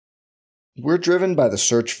We're driven by the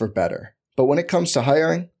search for better. But when it comes to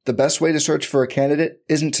hiring, the best way to search for a candidate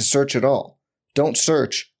isn't to search at all. Don't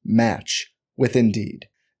search, match with Indeed.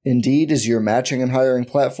 Indeed is your matching and hiring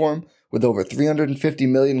platform with over 350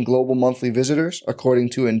 million global monthly visitors,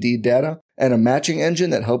 according to Indeed data, and a matching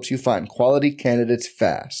engine that helps you find quality candidates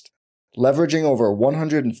fast. Leveraging over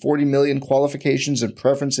 140 million qualifications and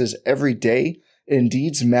preferences every day,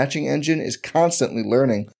 Indeed's matching engine is constantly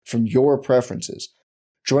learning from your preferences.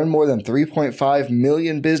 Join more than 3.5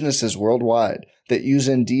 million businesses worldwide that use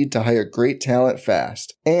Indeed to hire great talent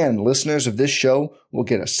fast. And listeners of this show will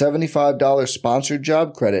get a $75 sponsored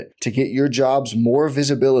job credit to get your jobs more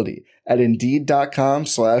visibility at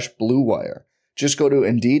Indeed.com/Blue Wire. Just go to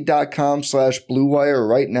Indeed.com/Blue Wire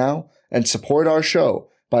right now and support our show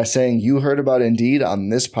by saying you heard about Indeed on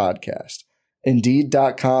this podcast.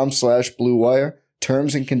 Indeed.com/Blue Wire.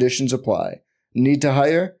 Terms and conditions apply. Need to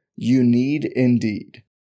hire? You need Indeed.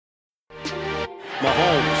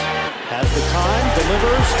 Mahomes has the time,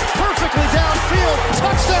 delivers perfectly downfield,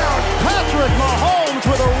 touchdown, Patrick Mahomes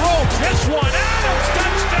with a rope. This one, Adams,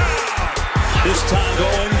 touchdown. This time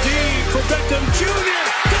going deep for Beckham Jr.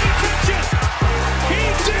 Did he catch it? He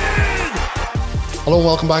did! Hello and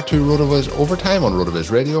welcome back to RotoViz Overtime on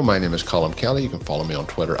RotoViz Radio. My name is Colin Kelly. You can follow me on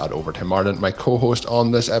Twitter at OvertimeMartin. My co-host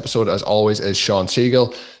on this episode, as always, is Sean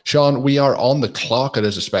Siegel. Sean, we are on the clock. It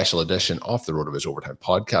is a special edition of the RotoViz Overtime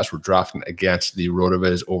podcast. We're drafting against the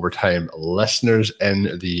RotoViz Overtime listeners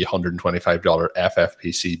in the $125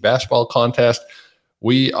 FFPC best ball contest.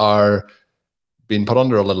 We are being put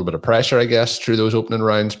under a little bit of pressure, I guess, through those opening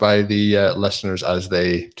rounds by the listeners as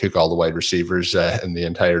they took all the wide receivers in the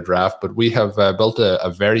entire draft. But we have built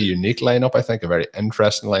a very unique lineup, I think, a very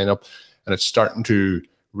interesting lineup, and it's starting to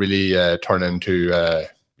really turn into a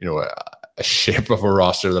shape of a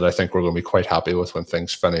roster that I think we're going to be quite happy with when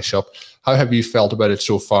things finish up. How have you felt about it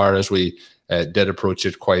so far as we did approach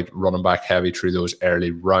it quite running back heavy through those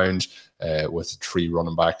early rounds? With 3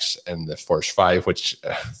 running backs in the first 5, which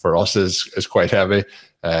for us is quite heavy.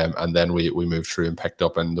 And then we moved through and picked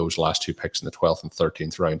up in those last 2 picks in the 12th and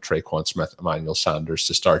 13th round, Tre'Quan Smith, Emmanuel Sanders,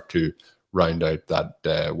 to start to round out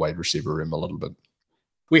that wide receiver room a little bit.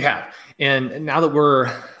 We have. And now that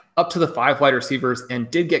we're up to the 5 wide receivers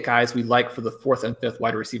and did get guys we like for the 4th and 5th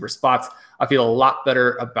wide receiver spots, I feel a lot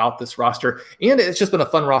better about this roster. And it's just been a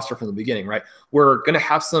fun roster from the beginning, right? We're going to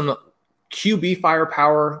have some QB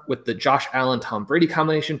firepower with the Josh Allen, Tom Brady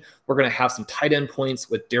combination. We're going to have some tight end points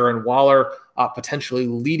with Darren Waller potentially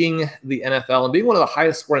leading the NFL and being one of the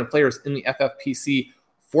highest scoring players in the FFPC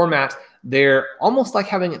format. They're almost like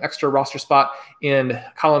having an extra roster spot. And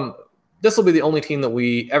Colin, this will be the only team that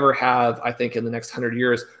we ever have, I think, in the next 100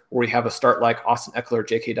 years where we have a start like Austin Eckler,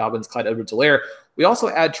 J.K. Dobbins, Clyde Edwards-Helaire. We also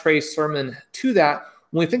add Trey Sermon to that.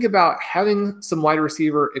 When we think about having some wide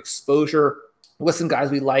receiver exposure with some guys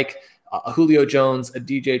we like, a Julio Jones, a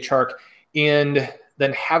DJ Chark, and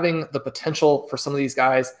then having the potential for some of these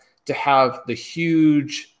guys to have the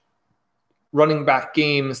huge running back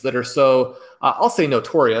games that are so, I'll say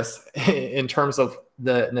notorious in terms of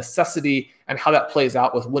the necessity and how that plays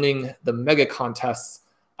out with winning the mega contests.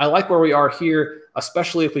 I like where we are here,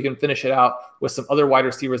 especially if we can finish it out with some other wide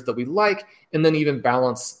receivers that we like, and then even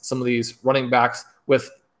balance some of these running backs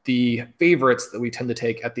with the favorites that we tend to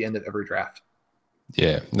take at the end of every draft.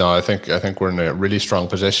 Yeah, no, I think we're in a really strong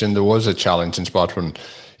position. There was a challenging spot when,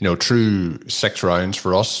 through 6 rounds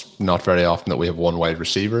for us, not very often that we have 1 wide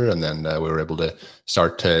receiver, and then we were able to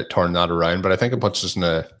start to turn that around. But I think it puts us in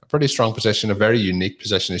a pretty strong position, a very unique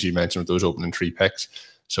position, as you mentioned, with those opening 3 picks.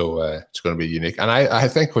 So it's going to be unique. And I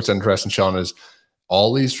think what's interesting, Sean, is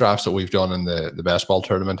all these drafts that we've done in the best ball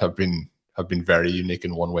tournament have been very unique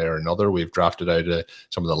in one way or another. We've drafted out of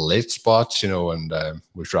some of the late spots, and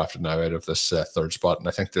we've drafted now out of this 3rd spot, and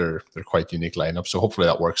I think they're quite unique lineups. So hopefully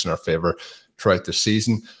that works in our favor throughout the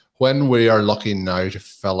season. When we are looking now to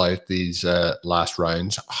fill out these last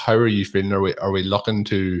rounds, how are you feeling? Are we looking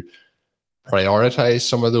to prioritize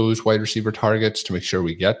some of those wide receiver targets to make sure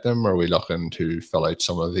we get them? Or are we looking to fill out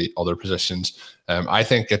some of the other positions? I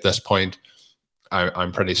think at this point,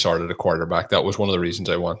 I'm pretty sorted at quarterback. That was one of the reasons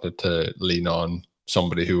I wanted to lean on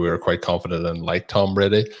somebody who we were quite confident in, like Tom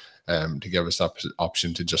Brady, to give us that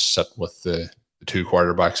option to just sit with the 2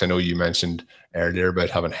 quarterbacks. I know you mentioned earlier about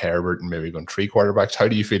having Herbert and maybe going 3 quarterbacks. How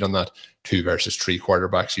do you feel on that 2 versus 3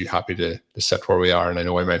 quarterbacks? Are you happy to sit where we are? And I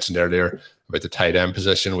know I mentioned earlier about the tight end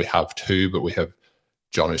position. We have 2, but we have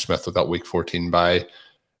Jonnu Smith with that week 14 bye.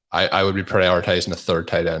 I would be prioritizing a 3rd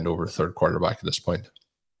tight end over a 3rd quarterback at this point.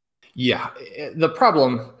 Yeah, the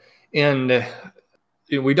problem, and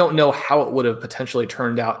we don't know how it would have potentially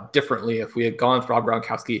turned out differently if we had gone with Rob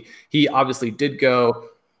Gronkowski. He obviously did go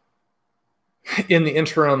in the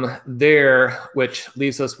interim there, which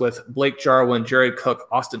leaves us with Blake Jarwin, Jared Cook,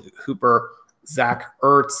 Austin Hooper, Zach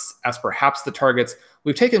Ertz as perhaps the targets.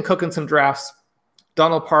 We've taken Cook in some drafts.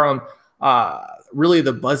 Donald Parham, really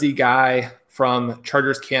the buzzy guy from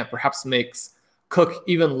Chargers camp, perhaps makes Cook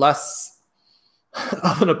even less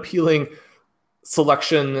of an appealing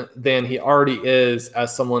selection than he already is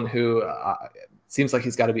as someone who seems like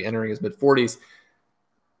he's got to be entering his mid-40s.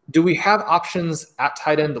 Do we have options at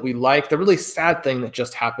tight end that we like? The really sad thing that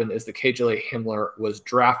just happened is that KJ Hamler was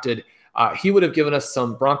drafted. He would have given us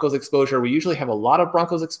some Broncos exposure. We usually have a lot of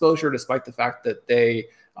Broncos exposure, despite the fact that they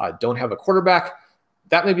don't have a quarterback.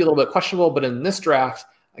 That may be a little bit questionable, but in this draft,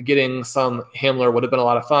 getting some Hamler would have been a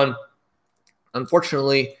lot of fun.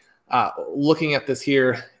 Unfortunately, looking at this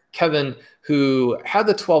here, Kevin, who had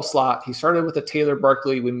the 12 slot, he started with a Taylor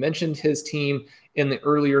Barkley. We mentioned his team in the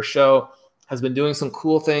earlier show, has been doing some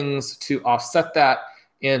cool things to offset that.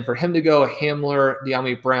 And for him to go Hamler,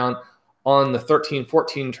 De'Ami Brown on the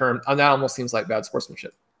 13-14 term, that almost seems like bad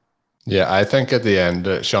sportsmanship. Yeah, I think at the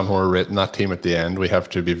end, Sean Hoare written that team at the end, we have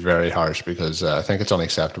to be very harsh because I think it's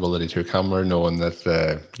unacceptable that he took Hamler knowing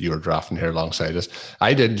that you were drafting here alongside us.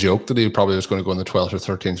 I did joke that he probably was going to go in the 12th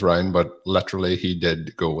or 13th round, but literally he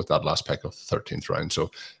did go with that last pick of the 13th round.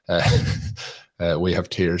 So we have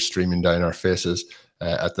tears streaming down our faces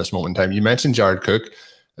at this moment in time. You mentioned Jared Cook.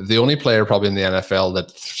 The only player probably in the NFL that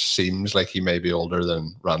seems like he may be older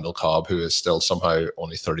than Randall Cobb, who is still somehow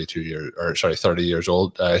only 30 years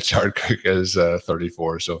old. Jared Cook is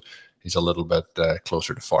 34, so he's a little bit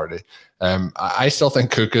closer to 40. I still think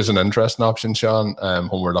Cook is an interesting option, Sean,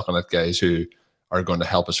 when we're looking at guys who are going to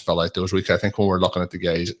help us fill out those weeks. I think when we're looking at the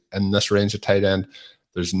guys in this range of tight end,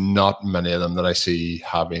 there's not many of them that I see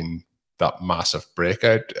having that massive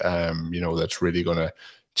breakout, that's really going to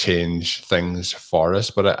change things for us.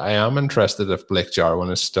 But I am interested if Blake Jarwin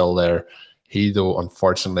is still there. He, though,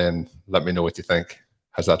 unfortunately, and let me know what you think,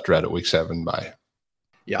 has that dreaded week 7 bye.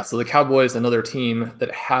 Yeah, so the Cowboys, another team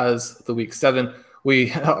that has the week 7.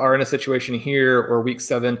 We are in a situation here where week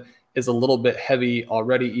 7 is a little bit heavy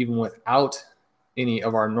already, even without any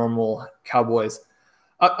of our normal Cowboys.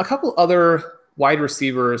 A couple other wide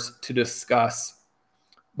receivers to discuss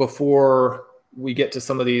before we get to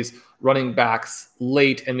some of these running backs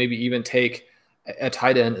late and maybe even take a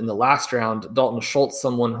tight end in the last round. Dalton Schultz,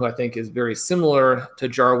 someone who I think is very similar to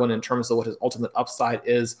Jarwin in terms of what his ultimate upside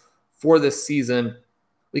is for this season.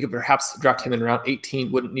 We could perhaps draft him in round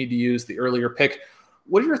 18, wouldn't need to use the earlier pick.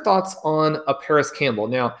 What are your thoughts on a Paris Campbell?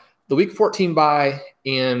 Now, the week 14 bye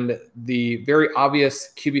and the very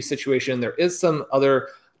obvious QB situation, there is some other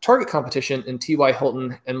target competition in T.Y.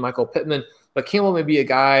 Hilton and Michael Pittman, but Campbell may be a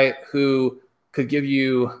guy who could give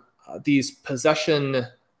you these possession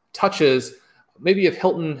touches. Maybe if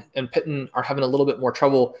Hilton and Pittman are having a little bit more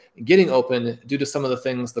trouble getting open due to some of the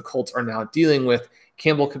things the Colts are now dealing with,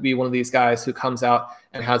 Campbell could be one of these guys who comes out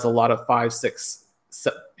and has a lot of 5, 6,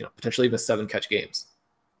 potentially even 7 catch games.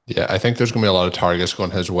 Yeah, I think there's going to be a lot of targets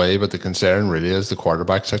going his way, but the concern really is the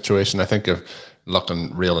quarterback situation. I think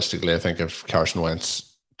looking realistically, I think if Carson Wentz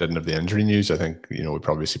didn't have the injury news, I think, we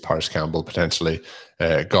probably see Paris Campbell potentially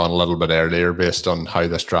gone a little bit earlier based on how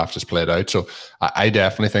this draft has played out. So I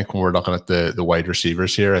definitely think when we're looking at the wide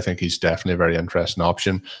receivers here, I think he's definitely a very interesting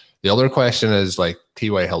option. The other question is, like,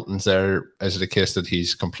 T.Y. Hilton's there. Is it a case that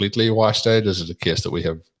he's completely washed out? Is it a case that we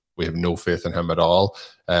have no faith in him at all?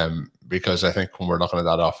 Because I think when we're looking at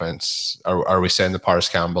that offense, are we saying that Paris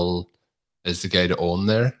Campbell is the guy to own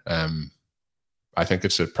there? I think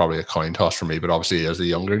it's probably a coin toss for me, but obviously as a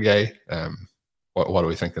younger guy, what are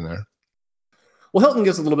we thinking there? Well, Hilton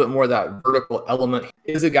gives a little bit more of that vertical element.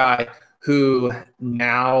 He is a guy who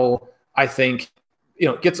now I think,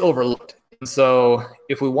 gets overlooked. And so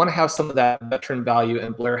if we want to have some of that veteran value,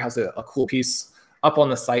 and Blair has a cool piece up on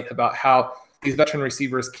the site about how these veteran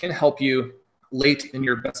receivers can help you late in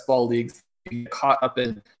your best ball leagues, you get caught up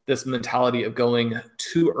in this mentality of going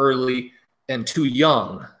too early and too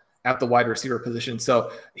young at the wide receiver position.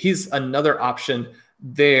 So he's another option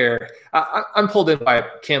there. I'm pulled in by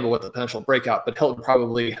Campbell with a potential breakout, but Hilton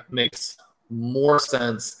probably makes more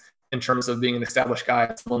sense in terms of being an established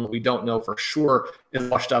guy, someone that we don't know for sure is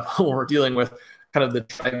washed up when we're dealing with kind of the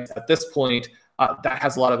trends at this point. That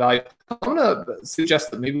has a lot of value. I'm going to suggest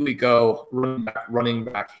that maybe we go running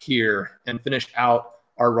back here and finish out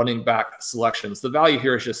our running back selections. The value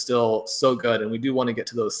here is just still so good, and we do want to get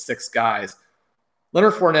to those 6 guys.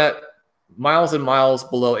 Leonard Fournette, miles and miles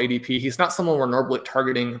below ADP. He's not someone we're normally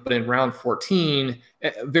targeting, but in round 14,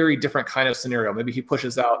 a very different kind of scenario. Maybe he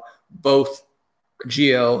pushes out both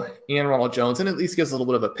Gio and Ronald Jones, and at least gives a little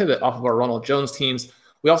bit of a pivot off of our Ronald Jones teams.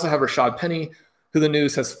 We also have Rashad Penny, who the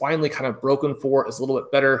news has finally kind of broken for, is a little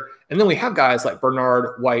bit better. And then we have guys like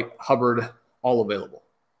Bernard, White, Hubbard, all available.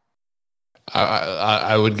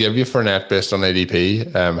 I would give you Fournette based on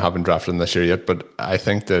ADP. Haven't drafted him this year yet, but I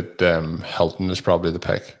think that Hilton is probably the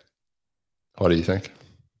pick. What do you think?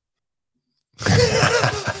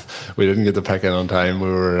 We didn't get the pick in on time. We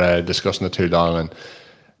were discussing it too long, and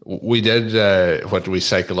we did what we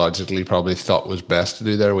psychologically probably thought was best to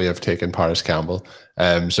do there. We have taken Paris Campbell.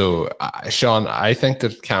 So, Sean, I think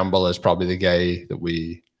that Campbell is probably the guy that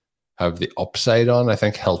we have the upside on. I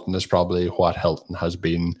think Hilton is probably what Hilton has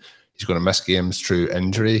been. He's going to miss games through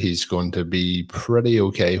injury. He's going to be pretty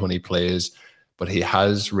okay when he plays, but he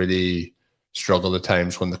has really struggled at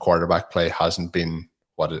times when the quarterback play hasn't been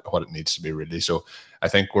what it needs to be, really. So I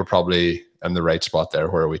think we're probably in the right spot there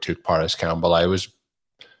where we took Paris Campbell. I was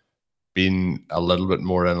being a little bit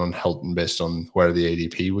more in on Hilton based on where the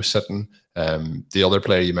ADP was sitting. The other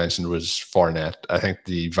player you mentioned was Fournette. I think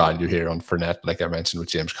the value here on Fournette, like I mentioned with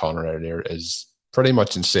James Conner earlier, is pretty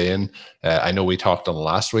much insane. I know we talked on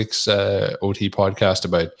last week's OT podcast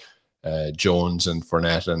about Jones and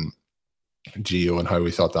Fournette and Gio and how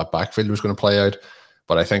we thought that backfield was going to play out.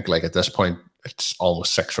 But I think like at this point, it's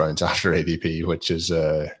almost 6 rounds after ADP, which is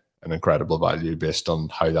an incredible value based on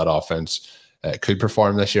how that offense could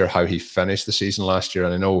perform this year, how he finished the season last year.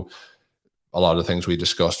 And I know a lot of the things we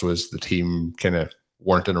discussed was the team kind of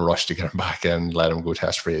weren't in a rush to get him back in, let him go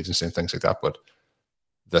test free agency and things like that. But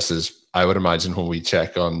this is, I would imagine, when we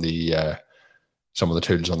check on the some of the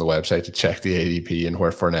tools on the website to check the ADP and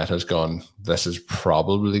where Fournette has gone, this is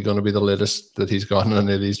probably going to be the latest that he's gone in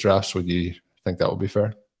any of these drafts. Would you think that would be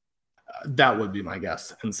fair? That would be my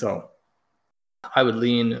guess. And so I would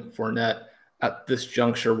lean Fournette at this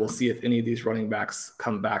juncture. We'll see if any of these running backs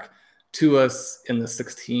come back to us in the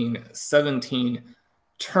 16-17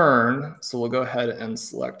 turn. So we'll go ahead and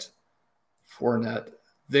select Fournette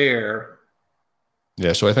there.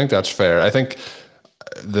 Yeah, so I think that's fair. I think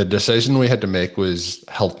the decision we had to make was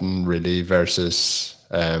Hilton really versus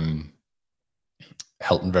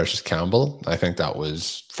Campbell. I think that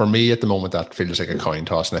was, for me at the moment, that feels like a coin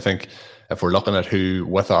toss. And I think if we're looking at who,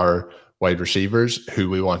 with our wide receivers, who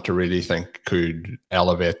we want to really think could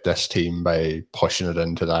elevate this team by pushing it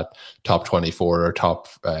into that top 24 or top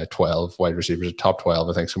 12 wide receivers, top 12,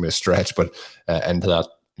 I think it's going to be a stretch, but into that,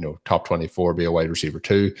 top 24, be a wide receiver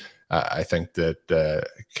too. I think that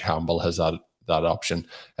Campbell has that option.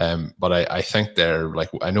 But I think they're like,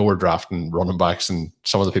 I know we're drafting running backs, and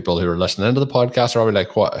some of the people who are listening into the podcast are already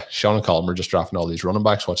like, what? Sean and Colm are just drafting all these running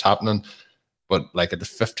backs. What's happening? But like at the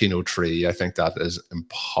 1503, I think that is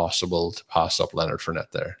impossible to pass up Leonard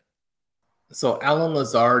Fournette there. So Allen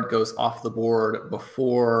Lazard goes off the board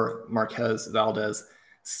before Marquez Valdez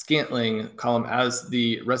Scantling. Colm, as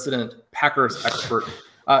the resident Packers expert,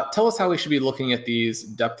 tell us how we should be looking at these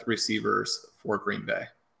depth receivers for Green Bay.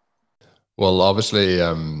 Well, obviously,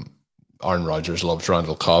 Aaron Rodgers loves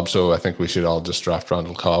Randall Cobb, so I think we should all just draft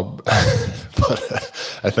Randall Cobb. But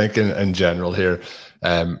I think in general here,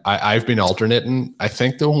 I've been alternating. I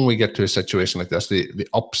think though when we get to a situation like this, the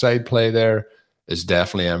upside play there is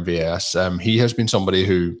definitely MVS. He has been somebody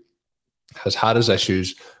who has had his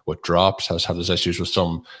issues with drops, has had his issues with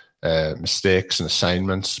some mistakes and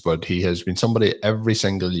assignments, but he has been somebody every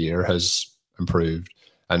single year has improved.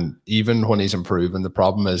 And even when he's improving, the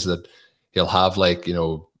problem is that he'll have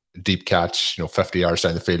deep catch, 50 yards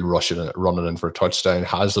down the field, running in for a touchdown,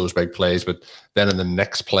 has those big plays, but then in the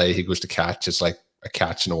next play he goes to catch, it's like a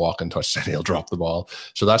catch and a walk and touchdown, he'll drop the ball.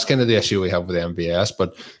 So that's kind of the issue we have with MVS,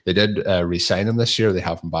 but they did re-sign him this year. They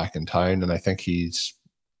have him back in town, and I think he's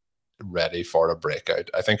ready for a breakout.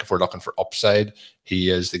 I think if we're looking for upside, he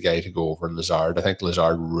is the guy to go over Lazard. I think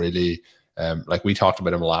Lazard really, like we talked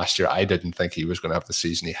about him last year, I didn't think he was going to have the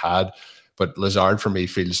season he had, but Lazard for me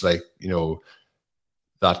feels like,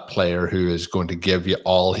 that player who is going to give you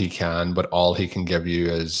all he can, but all he can give you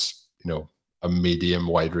is, a medium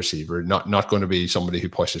wide receiver, not going to be somebody who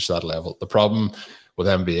pushes that level. The problem with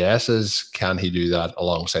MVS is, can he do that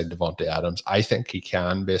alongside Devontae Adams? I think he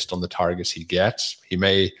can, based on the targets he gets. He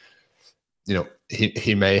may,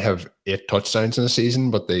 he may have 8 touchdowns in a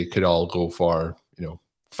season, but they could all go for,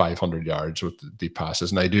 500 yards with deep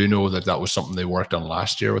passes. And I do know that was something they worked on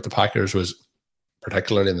last year with the Packers, was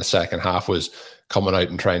particularly in the second half, was coming out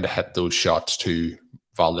and trying to hit those shots to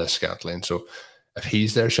Valdez Scantling. So if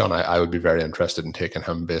he's there, Sean, I would be very interested in taking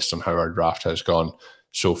him based on how our draft has gone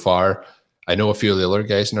so far. I know a few of the other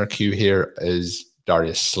guys in our queue here is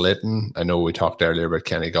Darius Slayton. I know we talked earlier about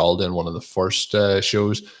Kenny Galladay in one of the first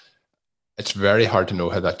shows. It's very hard to know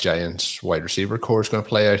how that Giants wide receiver core is going to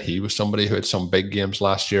play out. He was somebody who had some big games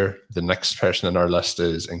last year. The next person in our list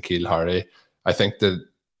is N'Keal Harry. I think that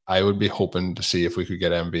I would be hoping to see if we could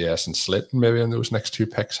get MVS and Slayton maybe in those next 2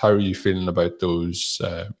 picks. How are you feeling about those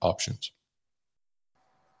options?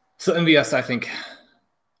 So MVS, I think,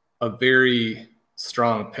 a very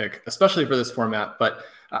strong pick, especially for this format, but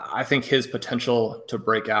I think his potential to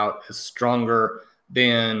break out is stronger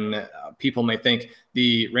than people may think.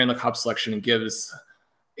 The Randall Cobb selection gives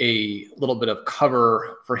a little bit of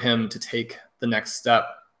cover for him to take the next step.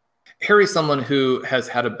 Harry's someone who has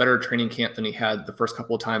had a better training camp than he had the first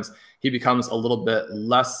couple of times. He becomes a little bit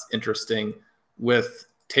less interesting with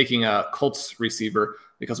taking a Colts receiver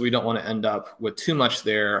because we don't want to end up with too much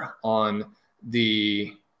there on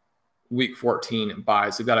the week 14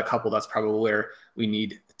 buys. We've got a couple that's probably where we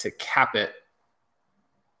need to cap it.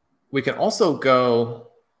 We can also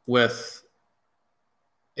go with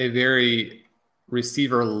a very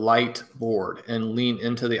receiver light board and lean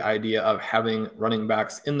into the idea of having running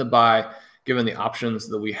backs in the buy, given the options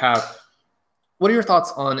that we have. What are your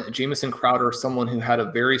thoughts on Jamison Crowder, someone who had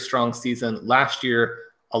a very strong season last year,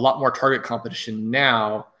 a lot more target competition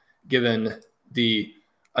now, given the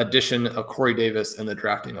addition of Corey Davis and the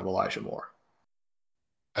drafting of Elijah Moore?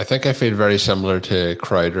 I think I feel very similar to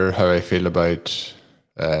Crowder, how I feel about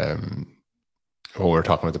when we're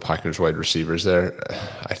talking about the Packers wide receivers there.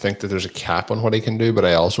 I think that there's a cap on what he can do, but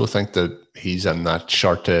I also think that he's in that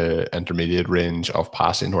short to intermediate range of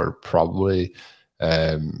passing where probably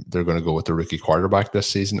they're going to go with the rookie quarterback this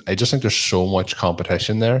season. I just think there's so much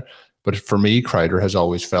competition there. But for me, Crowder has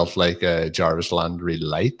always felt like a Jarvis Landry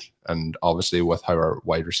light. And obviously with how our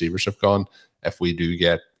wide receivers have gone, if we do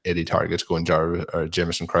get 80 targets going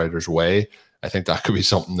Jamison Crowder's way, I think that could be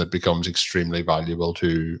something that becomes extremely valuable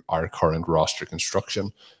to our current roster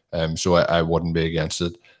construction. So I wouldn't be against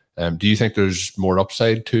it. Do you think there's more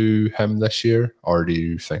upside to him this year, or do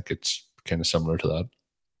you think it's kind of similar to that?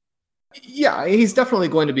 Yeah, he's definitely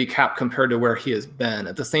going to be capped compared to where he has been.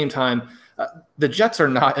 At the same time, the Jets are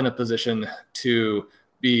not in a position to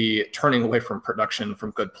be turning away from production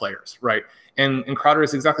from good players, right? And Crowder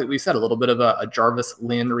is exactly what we said, a little bit of a Jarvis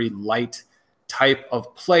Landry light type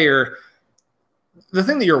of player. The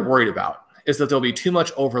thing that you're worried about is that there'll be too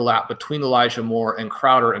much overlap between Elijah Moore and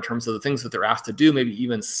Crowder in terms of the things that they're asked to do, maybe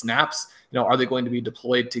even snaps. Are they going to be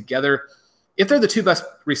deployed together? If they're the two best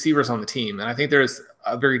receivers on the team, and I think there's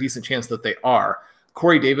a very decent chance that they are,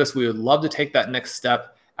 Corey Davis, we would love to take that next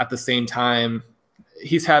step. At the same time,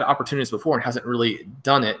 he's had opportunities before and hasn't really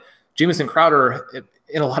done it. Jamison Crowder,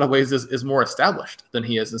 in a lot of ways, is more established than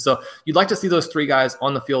he is. And so you'd like to see those three guys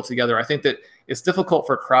on the field together. I think that it's difficult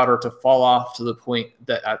for Crowder to fall off to the point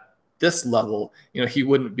that at this level, he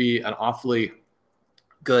wouldn't be an awfully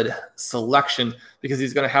good selection because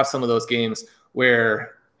he's going to have some of those games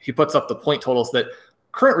where he puts up the point totals that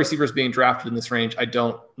current receivers being drafted in this range I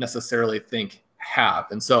don't necessarily think have.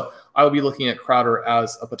 And so I would be looking at Crowder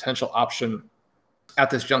as a potential option at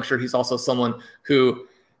this juncture. He's also someone who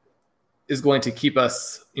is going to keep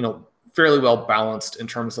us, fairly well balanced in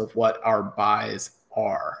terms of what our buys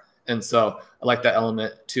are. And so I like that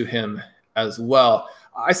element to him as well.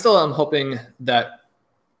 I still am hoping that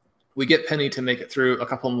we get Penny to make it through a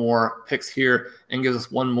couple more picks here and gives us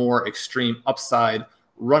one more extreme upside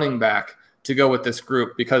running back to go with this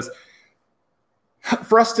group, because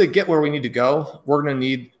for us to get where we need to go, we're going to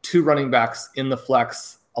need two running backs in the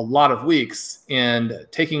flex a lot of weeks, and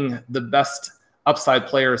taking the best upside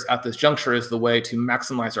players at this juncture is the way to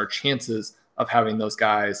maximize our chances of having those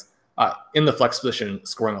guys in the flex position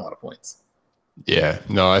scoring a lot of points. Yeah,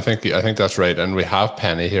 no, I think that's right. And we have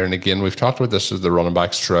Penny here. And again, we've talked about this as the running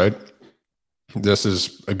backs throughout. This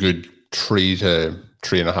is a good 3 to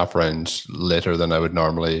 3.5 rounds later than I would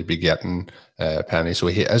normally be getting Penny. So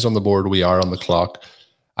he is on the board. We are on the clock.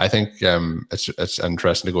 I think it's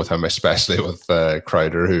interesting to go with him, especially with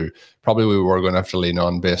Crowder, who probably we were going to have to lean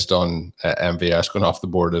on based on MVS going off the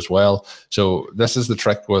board as well. So this is the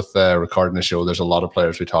trick with recording the show. There's a lot of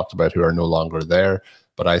players we talked about who are no longer there,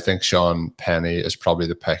 but I think Sean Penny is probably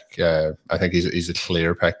the pick. I think he's a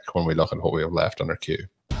clear pick when we look at what we have left on our queue.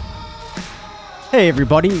 Hey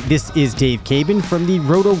everybody, this is Dave Cabin from the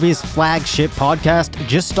RotoViz flagship podcast,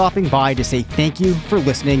 just stopping by to say thank you for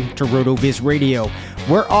listening to RotoViz Radio.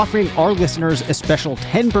 We're offering our listeners a special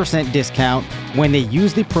 10% discount when they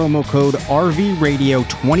use the promo code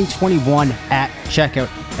RVRadio2021 at checkout.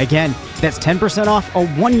 Again, that's 10% off a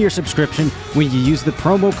 1-year subscription when you use the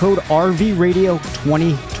promo code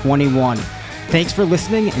RVRadio2021. Thanks for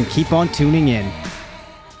listening and keep on tuning in.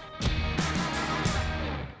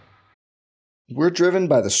 We're driven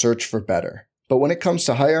by the search for better. But when it comes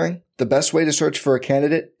to hiring, the best way to search for a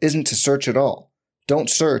candidate isn't to search at all. Don't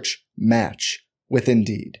search, match with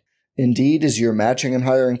Indeed. Indeed is your matching and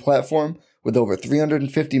hiring platform With over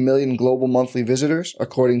 350 million global monthly visitors,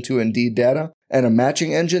 according to Indeed data, and a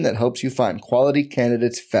matching engine that helps you find quality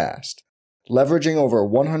candidates fast. Leveraging over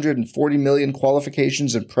 140 million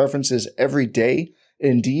qualifications and preferences every day,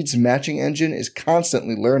 Indeed's matching engine is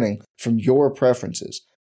constantly learning from your preferences.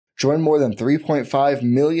 Join more than 3.5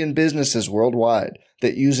 million businesses worldwide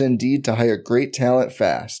that use Indeed to hire great talent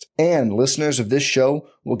fast. And listeners of this show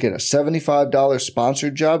will get a $75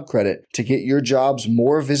 sponsored job credit to get your jobs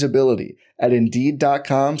more visibility at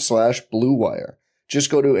Indeed.com/Blue Wire. Just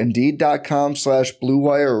go to Indeed.com/Blue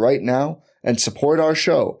Wire right now and support our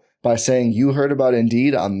show by saying you heard about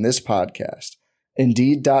Indeed on this podcast.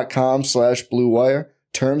 Indeed.com/Blue Wire.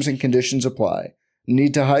 Terms and conditions apply.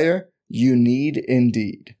 Need to hire? You need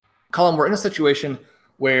Indeed. Colin, we're in a situation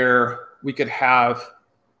where we could have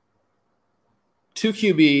 2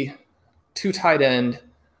 QB, 2 tight end.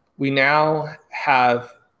 We now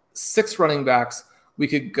have 6 running backs. We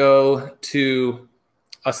could go to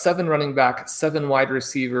a 7 running back, 7 wide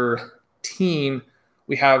receiver team.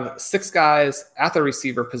 We have 6 guys at the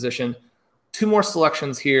receiver position. 2 more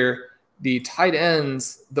selections here. The tight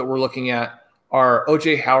ends that we're looking at are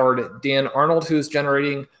O.J. Howard, Dan Arnold, who's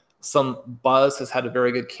generating some buzz, has had a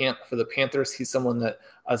very good camp for the Panthers. He's someone that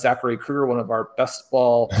Zachary Kruger, one of our best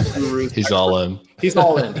ball gurus. He's all in. He's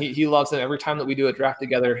all in. He loves it. Every time that we do a draft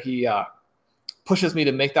together, he pushes me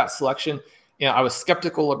to make that selection. You know, I was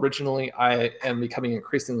skeptical originally. I am becoming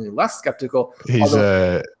increasingly less skeptical. He's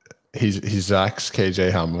Zach's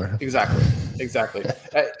KJ Hamler. Exactly.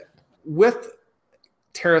 With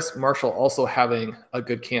Terrace Marshall also having a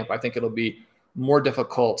good camp, I think it'll be more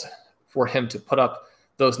difficult for him to put up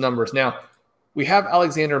those numbers. Now, we have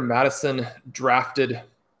Alexander Mattison drafted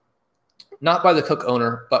not by the Cook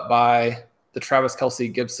owner, but by the Travis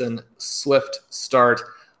Kelce Gibson Swift start.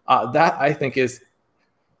 That I think is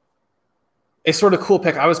a sort of cool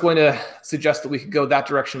pick. I was going to suggest that we could go that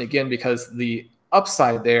direction again because the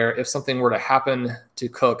upside there, if something were to happen to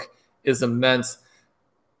Cook, is immense.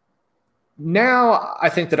 Now, I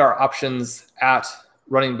think that our options at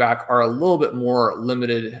running back are a little bit more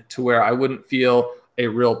limited to where I wouldn't feel a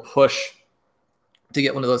real push to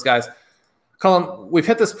get one of those guys. Colin, we've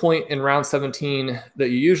hit this point in round 17 that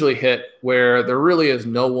you usually hit where there really is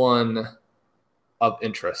no one of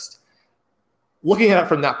interest. Looking at it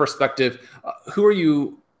from that perspective, who are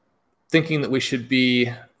you thinking that we should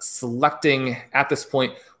be selecting at this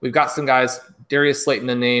point? We've got some guys, Darius Slayton,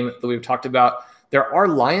 a name that we've talked about. There are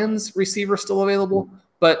Lions receivers still available,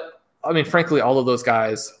 but I mean, frankly, all of those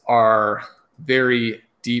guys are very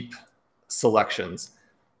deep selections.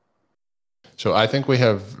 So I think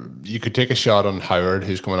you could take a shot on Howard,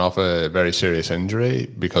 who's coming off a very serious injury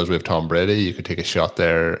because we have Tom Brady. You could take a shot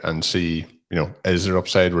there and see, is there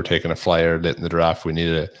upside? We're taking a flyer late in the draft. We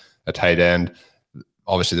need a tight end.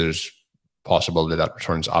 Obviously, there's possibility that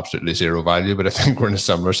returns absolutely zero value, but I think we're in a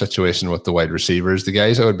similar situation with the wide receivers. The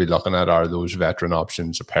guys I would be looking at are those veteran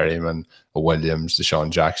options, a Perryman, a Williams, Deshaun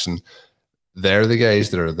Jackson. They're the guys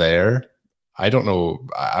that are there. I don't know.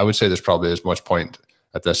 I would say there's probably as much point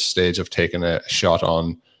at this stage of taking a shot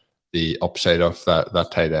on the upside of that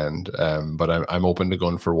tight end. But I'm open to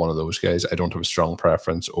going for one of those guys. I don't have a strong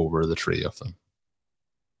preference over the 3 of them.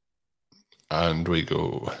 And we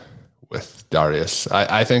go with Darius.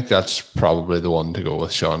 I think that's probably the one to go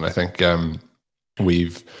with, Sean. I think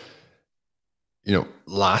we've,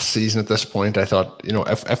 last season at this point, I thought,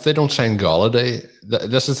 if they don't sign Golladay,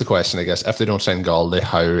 this is the question, I guess. If they don't sign Golladay,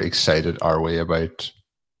 how excited are we about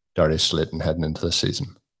Darius Slayton heading into the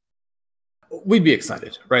season? We'd be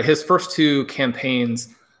excited, right? His first 2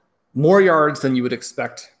 campaigns, more yards than you would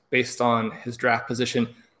expect based on his draft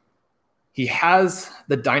position. He has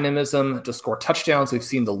the dynamism to score touchdowns. We've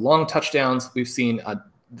seen the long touchdowns. We've seen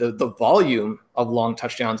the volume of long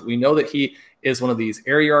touchdowns. We know that he is one of these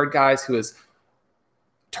air yard guys who is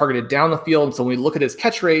targeted down the field. So when we look at his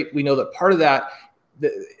catch rate, we know that part of that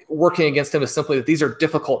working against him is simply that these are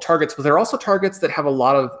difficult targets, but they're also targets that have a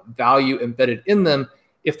lot of value embedded in them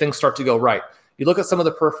if things start to go right. You look at some of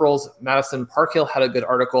the peripherals. Madison Parkhill had a good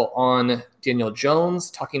article on Daniel Jones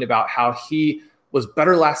talking about how he was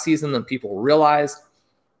better last season than people realized.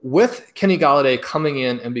 With Kenny Golladay coming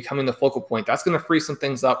in and becoming the focal point, that's going to free some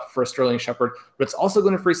things up for a Sterling Shepard, but it's also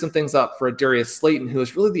going to free some things up for a Darius Slayton, who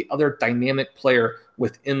is really the other dynamic player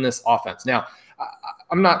within this offense. Now,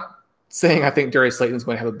 I'm not saying I think Darius Slayton is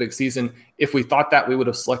going to have a big season. If we thought that, we would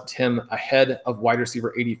have selected him ahead of wide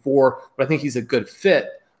receiver 84, but I think he's a good fit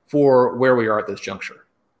for where we are at this juncture.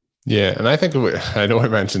 Yeah, and I think I know I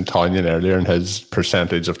mentioned Tonyan earlier and his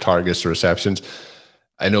percentage of targets to receptions.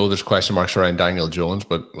 I know there's question marks around Daniel Jones,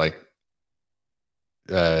 but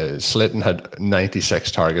Slayton had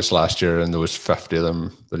 96 targets last year, and there was 50 of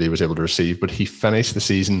them that he was able to receive. But he finished the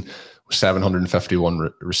season with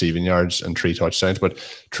 751 receiving yards and 3 touchdowns. But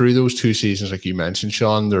through those 2 seasons, like you mentioned,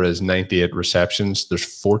 Sean, there is 98 receptions.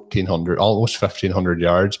 There's almost 1,500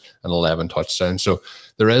 yards and 11 touchdowns. So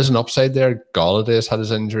there is an upside there. Galladay's had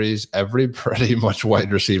his injuries. Every pretty much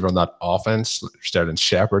wide receiver on that offense, Sterling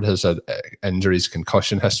Shepard has had injuries,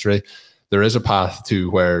 concussion history. There is a path to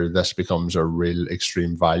where this becomes a real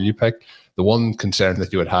extreme value pick. The one concern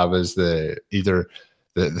that you would have is either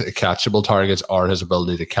the catchable targets or his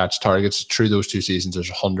ability to catch targets. Through those 2 seasons, there's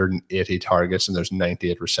 180 targets and there's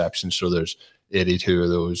 98 receptions. So there's 82 of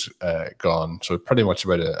those gone. So pretty much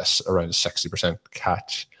about around a 60%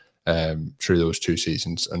 catch through those 2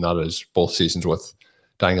 seasons. And that is both seasons with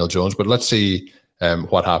Daniel Jones. But let's see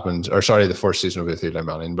what happens. The first season with Eli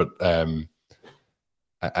Manning. But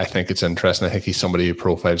I think it's interesting. I think he's somebody who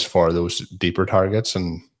profiles for those deeper targets.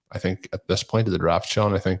 And I think at this point of the draft,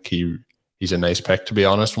 Sean, I think he's a nice pick, to be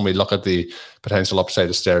honest. When we look at the potential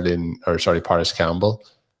upside of Paris Campbell,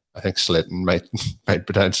 I think Slayton might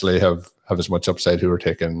potentially have as much upside who are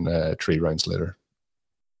taken 3 rounds later.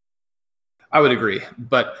 I would agree.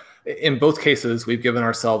 But in both cases, we've given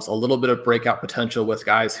ourselves a little bit of breakout potential with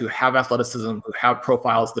guys who have athleticism, who have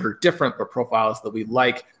profiles that are different, but profiles that we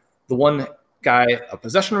like. The one guy, a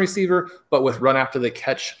possession receiver, but with run after the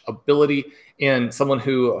catch ability, and someone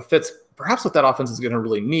who fits perhaps what that offense is going to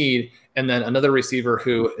really need. And then another receiver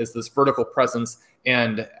who is this vertical presence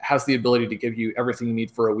and has the ability to give you everything you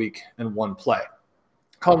need for a week in one play.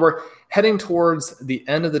 Colin, we're heading towards the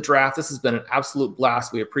end of the draft. This has been an absolute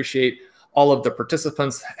blast. We appreciate all of the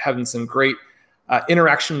participants having some great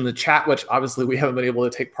interaction in the chat, which obviously we haven't been able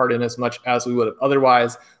to take part in as much as we would have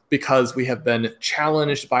otherwise, because we have been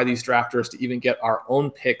challenged by these drafters to even get our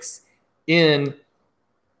own picks in.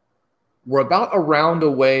 We're about a round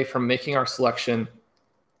away from making our selection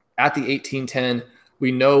at the 18-10.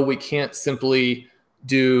 We know we can't simply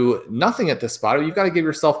do nothing at this spot. You've got to give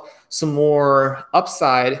yourself some more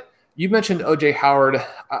upside. You mentioned O.J. Howard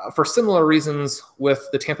for similar reasons with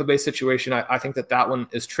the Tampa Bay situation. I think that one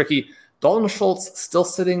is tricky. Dalton Schultz still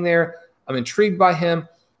sitting there. I'm intrigued by him.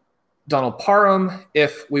 Donald Parham,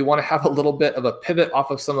 if we want to have a little bit of a pivot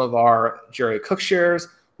off of some of our Jerry Cook shares,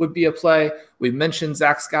 would be a play. We mentioned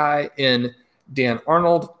Zach Skye and Dan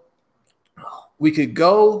Arnold. We could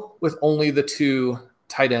go with only the 2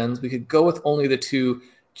 tight ends. We could go with only the 2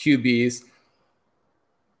 QBs.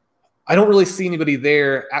 I don't really see anybody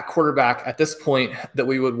there at quarterback at this point that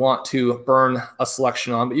we would want to burn a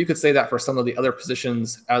selection on, but you could say that for some of the other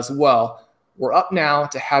positions as well. We're up now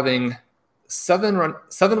to having 7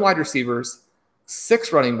 wide receivers,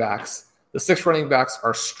 6 running backs. The 6 running backs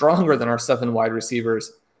are stronger than our 7 wide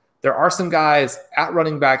receivers. There are some guys at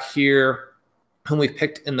running back here whom we've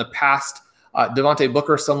picked in the past. Devontae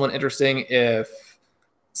Booker, someone interesting if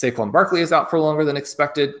Saquon Barkley is out for longer than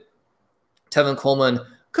expected. Tevin Coleman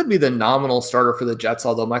could be the nominal starter for the Jets,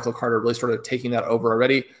 although Michael Carter really started taking that over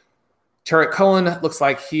already. Tarek Cohen looks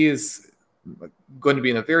like he is going to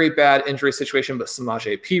be in a very bad injury situation, but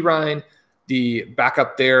Samaje Perine, the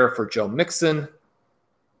backup there for Joe Mixon.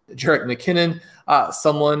 Jerick McKinnon,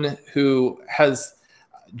 someone who has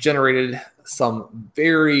generated some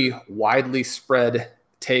very widely spread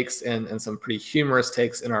takes and some pretty humorous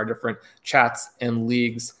takes in our different chats and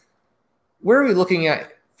leagues. Where are we looking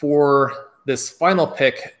at for this final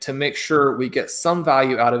pick to make sure we get some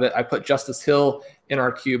value out of it? I put Justice Hill in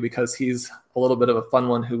our queue because he's a little bit of a fun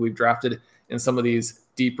one who we've drafted in some of these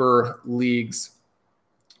deeper leagues.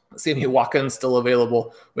 Sammy Watkins still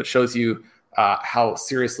available, which shows you how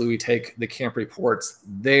seriously we take the camp reports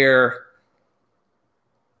there.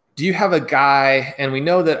 Do you have a guy, and we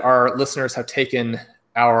know that our listeners have taken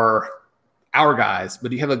our guys,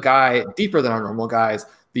 but do you have a guy deeper than our normal guys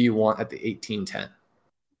that you want at the 18-10?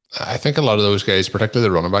 I think a lot of those guys, particularly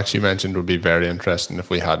the running backs you mentioned, would be very interesting if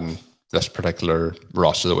we hadn't this particular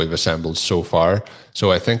roster that we've assembled so far.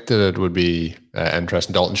 So I think that it would be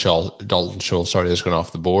interesting. Dalton Schultz has gone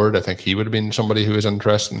off the board. I think he would have been somebody who is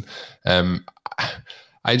interesting.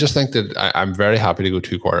 I just think that I'm very happy to go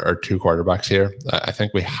two quarterbacks here. I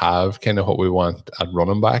think we have kind of what we want at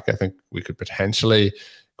running back. I think we could potentially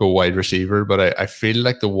go wide receiver, but I feel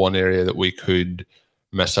like the one area that we could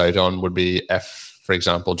miss out on would be if, for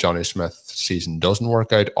example, Johnny Smith's season doesn't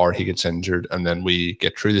work out or he gets injured and then we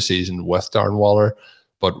get through the season with Darren Waller,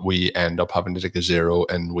 but we end up having to take a 0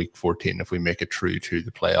 in week 14 if we make it through to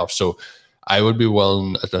the playoffs. So I would be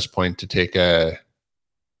willing at this point to take a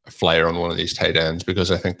flyer on one of these tight ends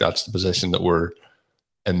because I think that's the position that we're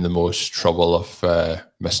in the most trouble of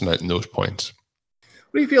missing out in those points.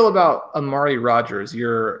 What do you feel about Amari Rodgers,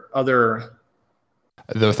 your other?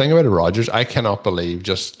 The thing about Rodgers, I cannot believe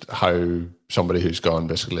just how somebody who's gone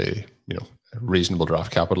basically, reasonable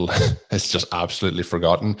draft capital is just absolutely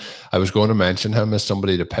forgotten. I was going to mention him as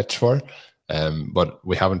somebody to pitch for, but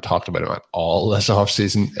we haven't talked about him at all this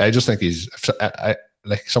offseason. I just think he's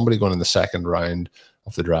like somebody going in the second round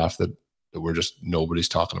of the draft that we're just nobody's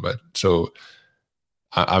talking about. So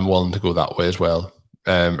I'm willing to go that way as well.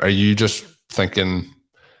 Are you just thinking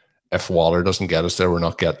if Waller doesn't get us there, we're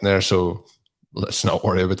not getting there, so let's not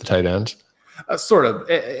worry about the tight ends? Sort of,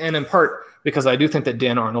 and in part because I do think that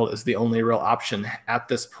Dan Arnold is the only real option at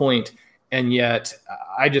this point, and yet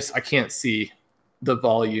I can't see the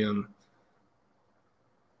volume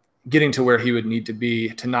getting to where he would need to be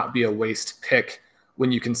to not be a waste pick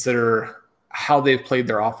when you consider how they've played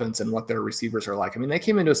their offense and what their receivers are like. I mean, they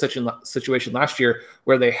came into such a situation last year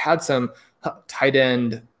where they had some tight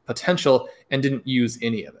end potential and didn't use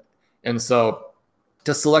any of it. And so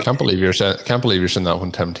to select, can't believe you're saying that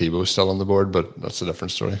when Tim Tebow is still on the board, but that's a different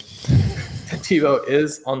story. Tebow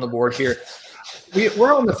is on the board here.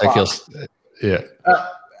 We're on the clock. Yeah.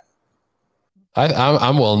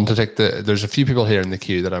 I'm willing to take there's a few people here in the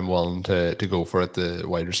queue that I'm willing to go for at the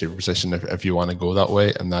wide receiver position if you want to go that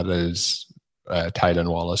way, and that is Tylan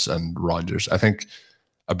Wallace and Rodgers. I think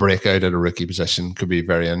a breakout at a rookie position could be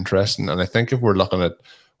very interesting, and I think if we're looking at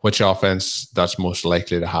which offense that's most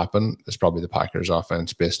likely to happen, it's probably the Packers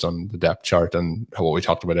offense based on the depth chart and what we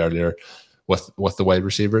talked about earlier with the wide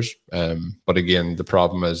receivers. But again, the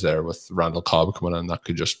problem is there with Randall Cobb coming in, that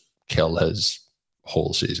could just kill his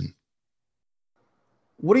whole season.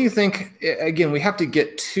 What do you think? Again, we have to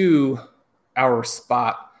get to our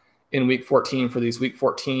spot in Week 14 for these Week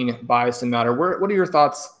 14 buys to matter. What are your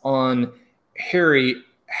thoughts on Harry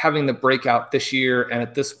having the breakout this year, and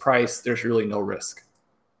at this price, there's really no risk?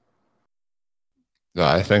 No,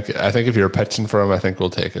 I think if you're pitching for him, I think we'll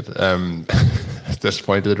take it. At this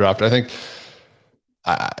point of the draft, I think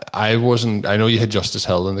I wasn't. I know you had Justice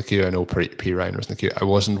Hill in the queue. I know P. Ryan was in the queue. I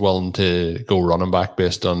wasn't willing to go running back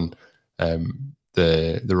based on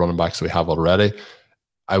the running backs that we have already.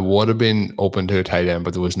 I would have been open to a tight end,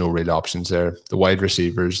 but there was no real options there. The wide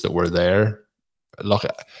receivers that were there, look,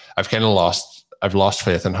 I've lost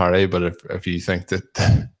faith in Harry. But if you think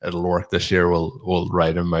that it'll work this year, we'll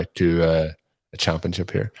ride him out to a championship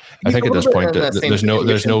here. I think at this point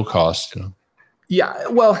there's no cost. Yeah,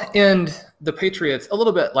 well, and the Patriots, a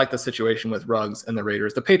little bit like the situation with Ruggs and the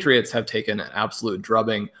Raiders, the Patriots have taken an absolute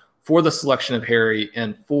drubbing for the selection of Harry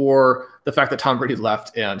and for the fact that Tom Brady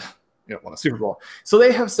left and won a Super Bowl. So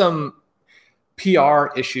they have some PR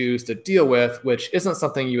issues to deal with, which isn't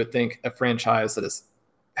something you would think a franchise that has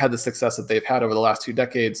had the success that they've had over the last 2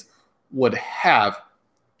 decades would have.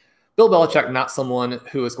 Bill Belichick, not someone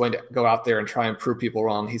who is going to go out there and try and prove people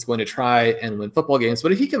wrong. He's going to try and win football games.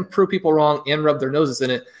 But if he can prove people wrong and rub their noses in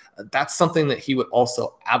it, that's something that he would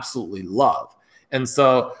also absolutely love. And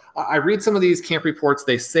so I read some of these camp reports.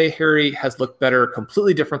 They say Harry has looked better,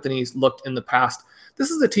 completely different than he's looked in the past. This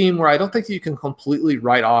is a team where I don't think you can completely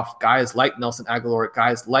write off guys like Nelson Aguilar,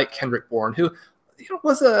 guys like Kendrick Bourne, who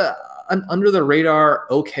was an under-the-radar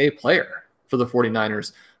okay player for the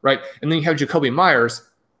 49ers, right? And then you have Jacoby Myers,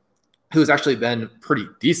 who's actually been pretty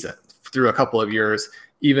decent through a couple of years,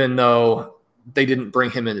 even though they didn't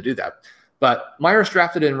bring him in to do that. But Myers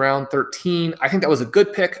drafted in round 13. I think that was a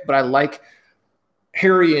good pick, but I like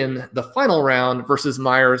Harry in the final round versus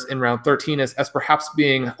Myers in round 13 as perhaps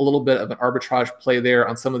being a little bit of an arbitrage play there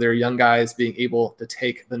on some of their young guys being able to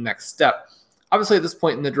take the next step. Obviously, at this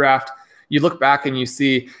point in the draft, you look back and you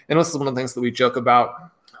see, and this is one of the things that we joke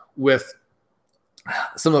about with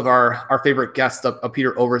some of our favorite guests,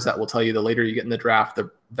 Peter Overzet will tell you the later you get in the draft, the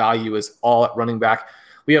value is all at running back.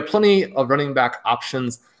 We have plenty of running back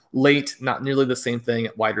options late, not nearly the same thing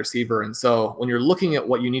at wide receiver. And so when you're looking at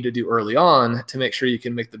what you need to do early on to make sure you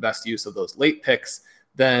can make the best use of those late picks,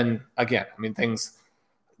 then again, I mean, things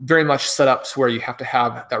very much set up to where you have to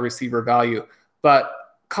have that receiver value. But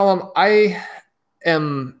Colm, I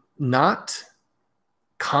am not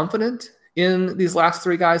confident in these last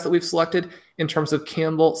 3 guys that we've selected in terms of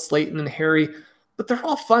Campbell, Slayton, and Harry, but they're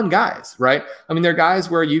all fun guys, right? I mean, they're guys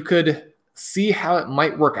where you could see how it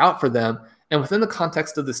might work out for them. And within the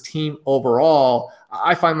context of this team overall,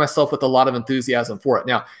 I find myself with a lot of enthusiasm for it.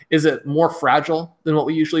 Now, is it more fragile than what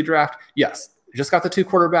we usually draft? Yes. Just got the 2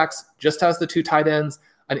 quarterbacks, just has the 2 tight ends.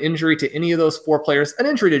 An injury to any of those 4 players, an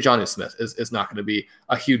injury to Jonnu Smith is not going to be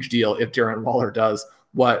a huge deal if Darren Waller does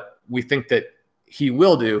what we think that he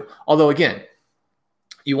will do. Although, again,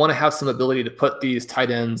 you want to have some ability to put these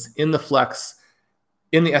tight ends in the flex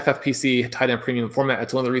in the FFPC tight end premium format.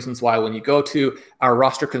 It's one of the reasons why when you go to our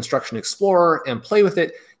roster construction explorer and play with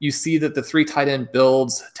it, you see that the 3 tight end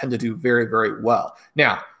builds tend to do very, very well.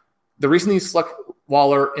 Now, the reason you select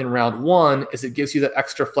Waller in round 1 is it gives you that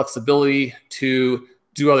extra flexibility to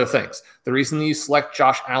do other things. The reason you select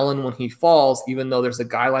Josh Allen when he falls, even though there's a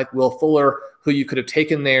guy like Will Fuller who you could have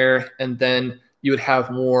taken there and then you would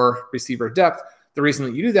have more receiver depth. The reason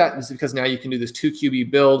that you do that is because now you can do this 2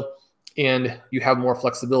 QB build and you have more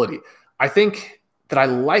flexibility. I think that I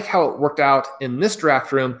like how it worked out in this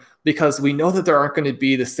draft room because we know that there aren't going to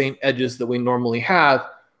be the same edges that we normally have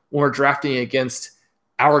when we're drafting against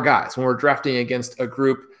our guys, when we're drafting against a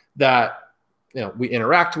group that we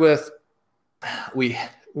interact with, we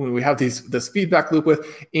have this feedback loop with,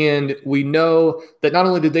 and we know that not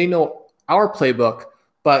only do they know our playbook,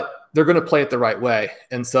 but they're going to play it the right way.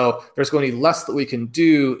 And so there's going to be less that we can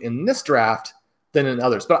do in this draft than in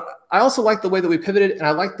others. But I also like the way that we pivoted, and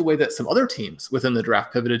I like the way that some other teams within the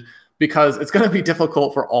draft pivoted, because it's going to be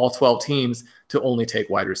difficult for all 12 teams to only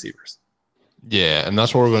take wide receivers. Yeah, and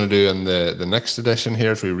that's what we're going to do in the next edition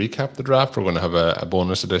here. As we recap the draft, we're going to have a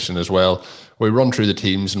bonus edition as well. We run through the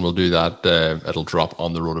teams, and we'll do that. It'll drop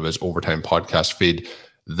on the RotoViz Overtime podcast feed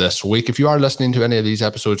this week. If you are listening to any of these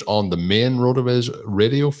episodes on the main RotoViz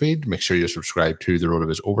radio feed, make sure you subscribe to the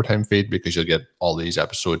RotoViz Overtime feed, because you'll get all these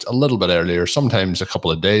episodes a little bit earlier, sometimes a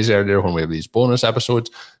couple of days earlier when we have these bonus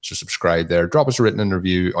episodes. So subscribe there. Drop us a written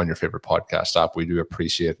review on your favorite podcast app. We do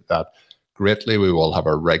appreciate that greatly. We will have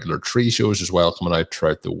our regular 3 shows as well coming out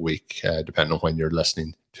throughout the week, depending on when you're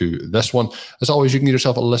listening to this one. As always, you can get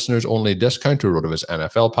yourself a listeners only discount to RotoViz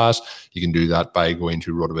NFL Pass. You can do that by going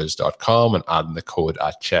to rotoviz.com and adding the code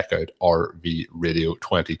at checkout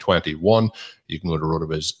RVRadio2021. You can go to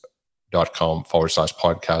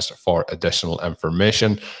rotoviz.com/podcast for additional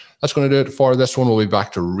information. That's going to do it for this one. We'll be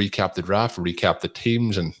back to recap the draft, recap the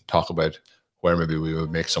teams, and talk about where maybe we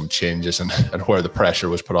would make some changes and where the pressure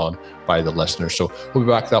was put on by the listeners. So we'll be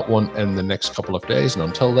back that one in the next couple of days. And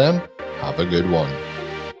until then, have a good one.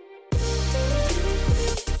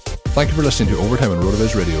 Thank you for listening to Overtime on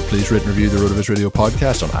RotoViz Radio. Please rate and review the RotoViz Radio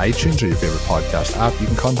podcast on iTunes or your favorite podcast app. You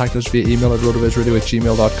can contact us via email at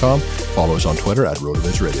rotovizradio@gmail.com. Follow us on Twitter at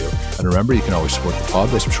RotoViz Radio. And remember, you can always support the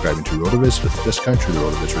pod by subscribing to RotoViz with a discount through the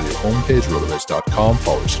RotoViz Radio homepage,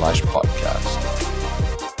 rotoviz.com/podcast.